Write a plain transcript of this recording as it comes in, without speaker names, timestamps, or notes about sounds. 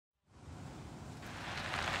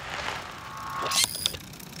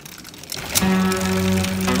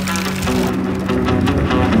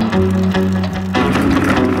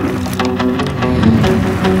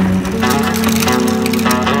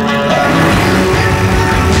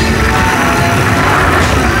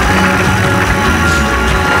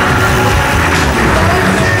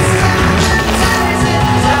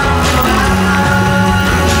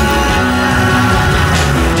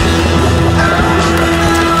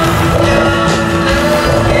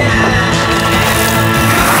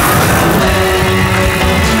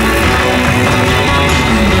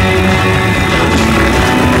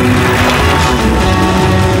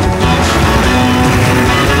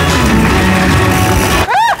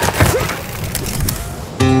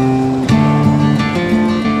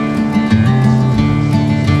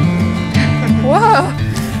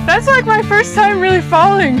first time really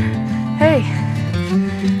falling. Hey,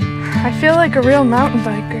 I feel like a real mountain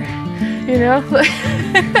biker, you know?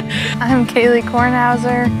 I'm Kailey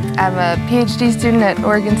Kornhauser. I'm a PhD student at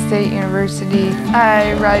Oregon State University.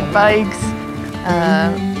 I ride bikes,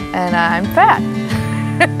 and I'm fat.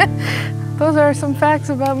 Those are some facts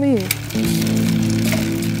about me.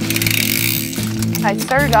 I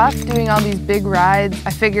started off doing all these big rides.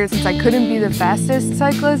 I figured since I couldn't be the fastest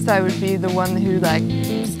cyclist, I would be the one who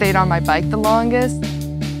stayed on my bike the longest.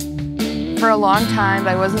 For a long time,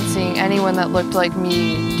 I wasn't seeing anyone that looked like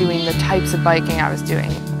me doing the types of biking I was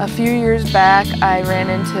doing. A few years back, I ran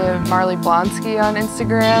into Marley Blonsky on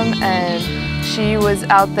Instagram, and she was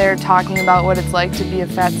out there talking about what it's like to be a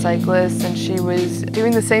fat cyclist, and she was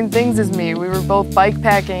doing the same things as me. We were both bike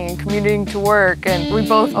packing and commuting to work, and we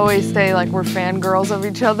both always say like we're fangirls of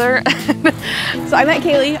each other. So I met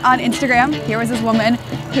Kailey on Instagram. Here was this woman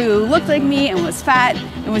who looked like me and was fat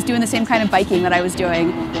and was doing the same kind of biking that I was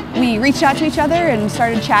doing. We reached out to each other and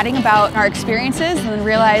started chatting about our experiences, and then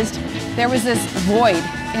realized there was this void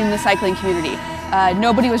in the cycling community.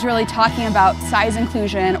 Nobody was really talking about size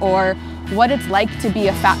inclusion or what it's like to be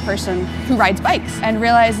a fat person who rides bikes, and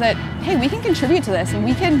realized that, hey, we can contribute to this and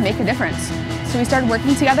we can make a difference. So we started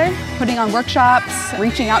working together, putting on workshops,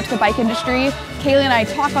 reaching out to the bike industry. Kailey and I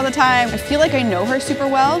talk all the time. I feel like I know her super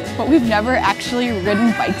well, but we've never actually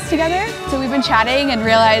ridden bikes together. So we've been chatting and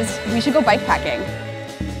realized we should go bike packing.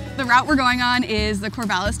 The route we're going on is the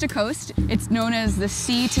Corvallis to Coast. It's known as the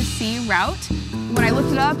Sea to Sea route. When I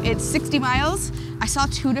looked it up, it's 60 miles. I saw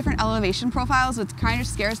 2 different elevation profiles, which kind of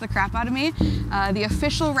scares the crap out of me. The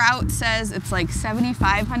official route says it's like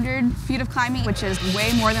 7,500 feet of climbing, which is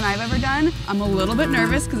way more than I've ever done. I'm a little bit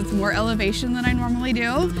nervous because it's more elevation than I normally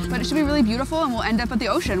do, but it should be really beautiful, and we'll end up at the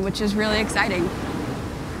ocean, which is really exciting.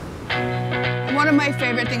 One of my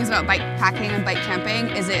favorite things about bike packing and bike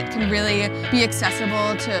camping is it can really be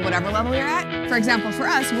accessible to whatever level you're at. For example, for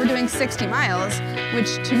us, we're doing 60 miles,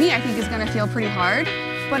 which to me I think is going to feel pretty hard.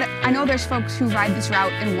 But I know there's folks who ride this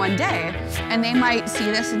route in one day, and they might see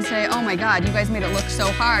this and say, oh my God, you guys made it look so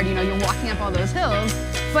hard, you know, you're walking up all those hills.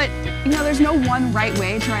 But, you know, there's no one right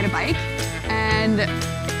way to ride a bike, and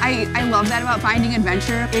I love that about finding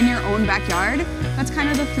adventure in your own backyard. That's kind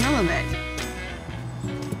of the thrill of it.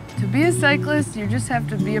 To be a cyclist, you just have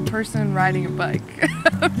to be a person riding a bike.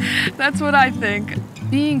 That's what I think.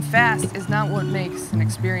 Being fast is not what makes an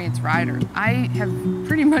experienced rider. I have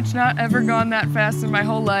pretty much not ever gone that fast in my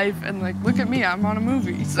whole life, and like, look at me, I'm on a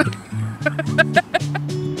movie. So.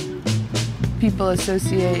 People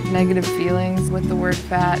associate negative feelings with the word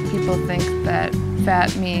fat. People think that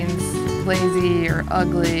fat means lazy or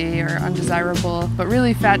ugly or undesirable, but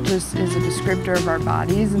really fat just is a descriptor of our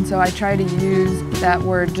bodies, and so I try to use that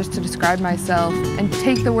word just to describe myself and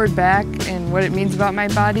take the word back and what it means about my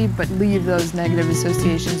body, but leave those negative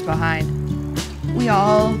associations behind. We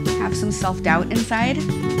all have some self-doubt inside,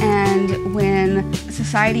 and when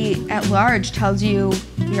society at large tells you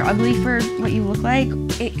you're ugly for what you look like,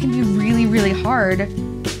 it can be really, really hard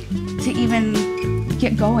to even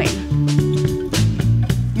get going.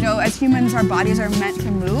 You know, as humans, our bodies are meant to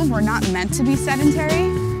move. We're not meant to be sedentary,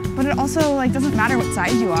 but it also doesn't matter what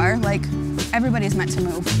size you are. Like, everybody's meant to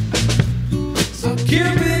move. So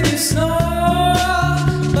Cupid is snow,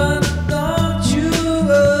 but don't you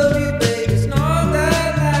worry, baby, it's not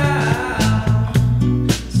that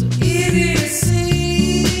loud. So easy to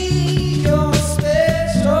see your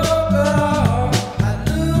special girl. I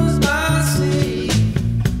lose my sleep.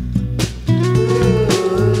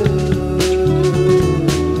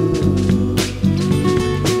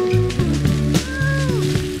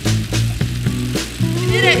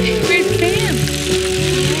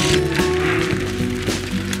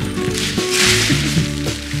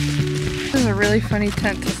 Really funny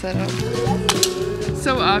tent to set up.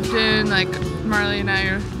 So often, like, Marley and I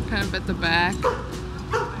are kind of at the back,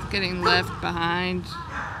 getting left behind,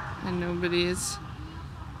 and nobody is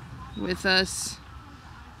with us.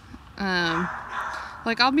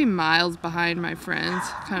 Like, I'll be miles behind my friends,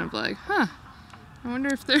 kind of like, huh, I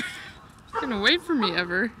wonder if they're gonna wait for me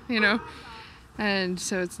ever, you know? And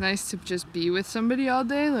so it's nice to just be with somebody all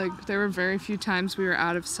day. Like, there were very few times we were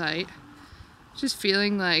out of sight. Just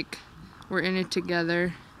feeling like we're in it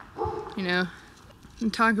together, you know,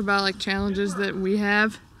 and talk about like challenges that we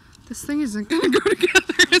have. This thing isn't gonna go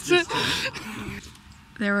together, is it?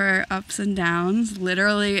 There were ups and downs,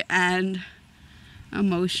 literally and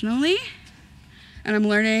emotionally. And I'm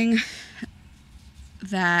learning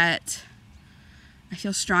that I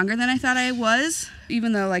feel stronger than I thought I was,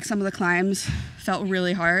 even though like some of the climbs felt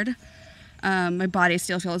really hard. My body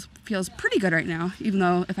still feels pretty good right now, even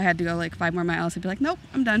though if I had to go like 5 more miles, I'd be like, nope,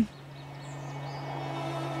 I'm done.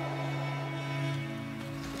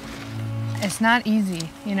 it's not easy,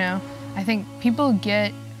 you know? I think people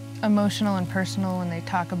get emotional and personal when they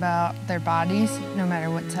talk about their bodies, no matter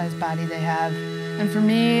what size body they have. And for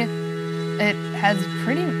me, it has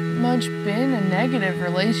pretty much been a negative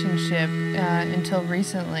relationship until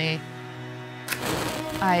recently.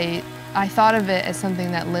 I thought of it as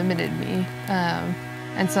something that limited me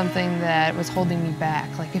and something that was holding me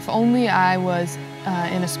back. Like, if only I was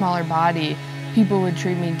in a smaller body, people would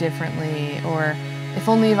treat me differently, or if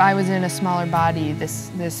only if I was in a smaller body,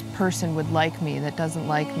 this person would like me that doesn't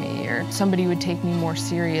like me, or somebody would take me more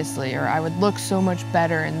seriously, or I would look so much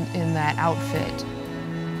better in that outfit.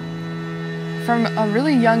 From a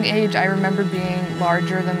really young age, I remember being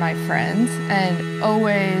larger than my friends, and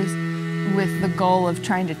always with the goal of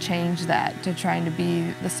trying to change that, to trying to be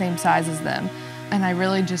the same size as them. And I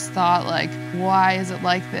really just thought, like, why is it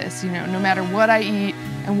like this? You know, no matter what I eat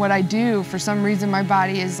and what I do, for some reason my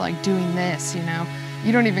body is like doing this, you know?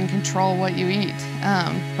 You don't even control what you eat,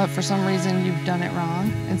 but for some reason you've done it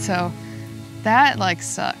wrong. And so that, like,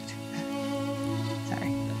 sucked.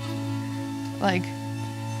 Sorry. Like,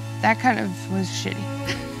 that kind of was shitty.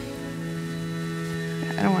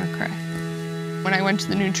 I don't want to cry. When I went to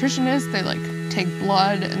the nutritionist, they, like, take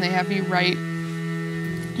blood and they have you write,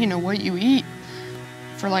 you know, what you eat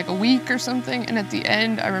for like a week or something. And at the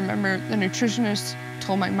end, I remember the nutritionist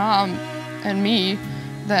told my mom and me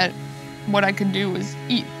that what I could do was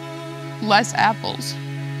eat less apples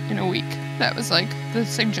in a week. That was like the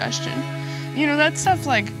suggestion. You know, that stuff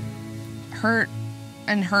like hurt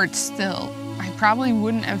and hurts still. I probably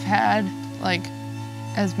wouldn't have had like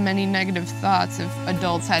as many negative thoughts if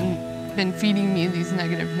adults hadn't been feeding me these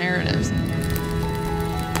negative narratives.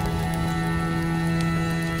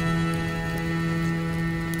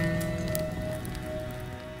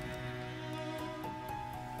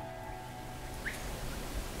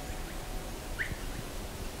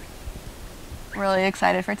 Really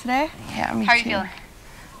excited for today? Yeah, me too. How are you feeling?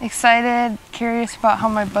 Excited, curious about how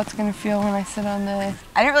my butt's gonna feel when I sit on the...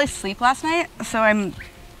 I didn't really sleep last night, so I'm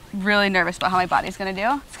really nervous about how my body's gonna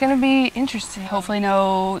do. It's gonna be interesting. Hopefully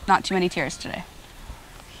not too many tears today.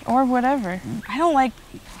 Or whatever. I don't like...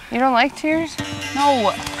 You don't like tears?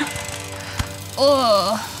 No.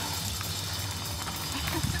 Ugh.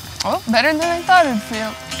 Oh, better than I thought it'd feel.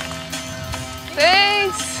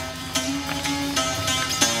 Thanks.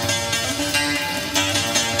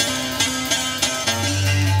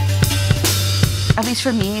 At least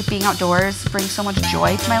for me, being outdoors brings so much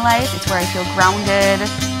joy to my life. It's where I feel grounded,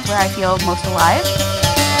 it's where I feel most alive.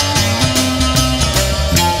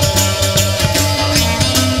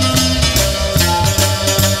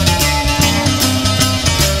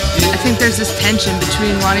 I think there's this tension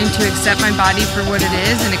between wanting to accept my body for what it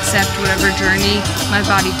is and accept whatever journey my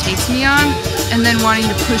body takes me on, and then wanting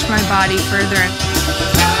to push my body further.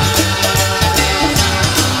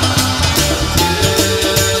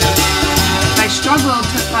 I struggle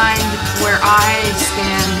to find where I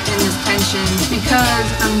stand in this tension because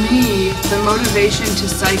for me, the motivation to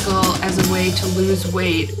cycle as a way to lose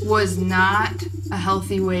weight was not a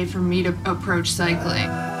healthy way for me to approach cycling.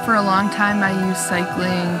 For a long time, I used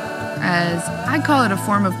cycling as, I call it a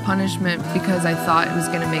form of punishment because I thought it was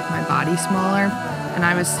going to make my body smaller. And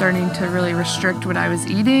I was starting to really restrict what I was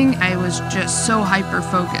eating. I was just so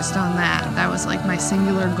hyper-focused on that. That was like my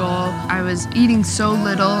singular goal. I was eating so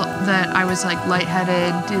little that I was like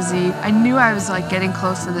lightheaded, dizzy. I knew I was like getting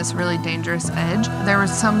close to this really dangerous edge. There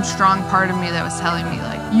was some strong part of me that was telling me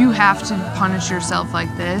like, you have to punish yourself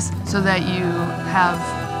like this so that you have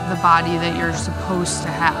the body that you're supposed to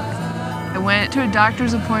have. I went to a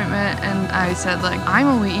doctor's appointment and I said like, I'm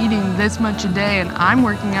only eating this much a day and I'm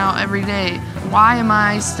working out every day. Why am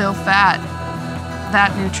I still fat?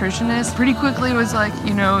 That nutritionist pretty quickly was like,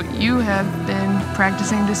 you know, you have been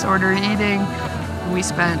practicing disordered eating. We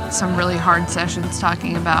spent some really hard sessions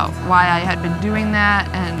talking about why I had been doing that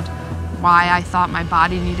and why I thought my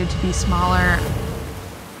body needed to be smaller.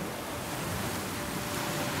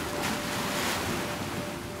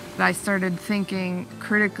 I started thinking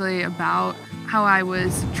critically about how I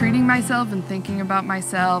was treating myself and thinking about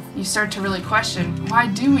myself. You start to really question, why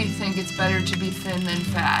do we think it's better to be thin than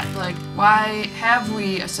fat? Like, why have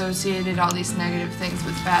we associated all these negative things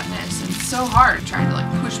with fatness? And it's so hard trying to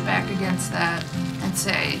like push back against that and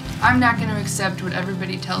say, I'm not going to accept what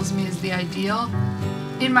everybody tells me is the ideal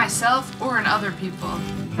in myself or in other people.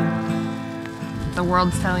 The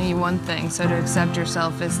world's telling you one thing, so to accept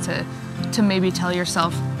yourself is to maybe tell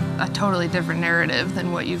yourself a totally different narrative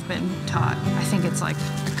than what you've been taught. I think it's like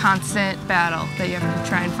a constant battle that you have to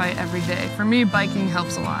try and fight every day. For me, biking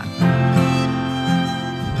helps a lot.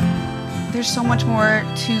 there's so much more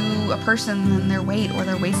to a person than their weight or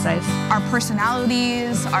their waist size. Our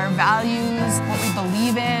personalities, our values, what we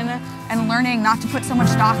believe in, and learning not to put so much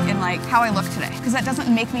stock in like how I look today, because that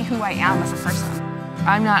doesn't make me who I am as a person.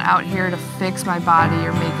 I'm not out here to fix my body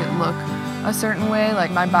or make it look a certain way.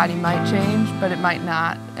 Like, my body might change, but it might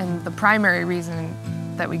not. And the primary reason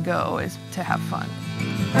that we go is to have fun.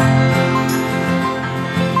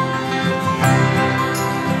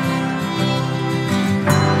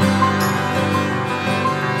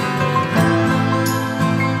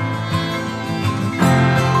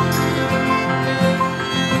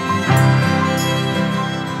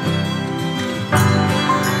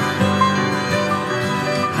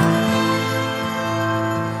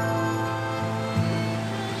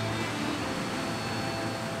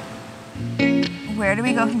 Where do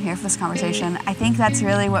we go from here for this conversation? I think that's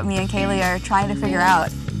really what me and Kailey are trying to figure out.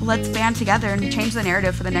 Let's band together and change the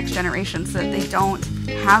narrative for the next generation so that they don't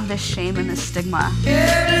have this shame and this stigma.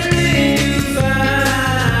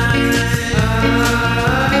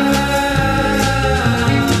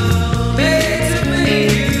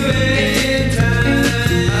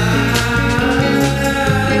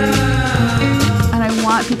 And I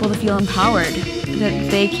want people to feel empowered, that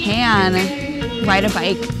they can ride a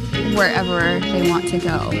bike wherever they want to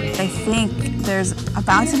go. I think there's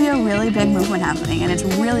about to be a really big movement happening, and it's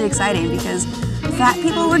really exciting because fat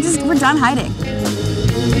people, we're done hiding.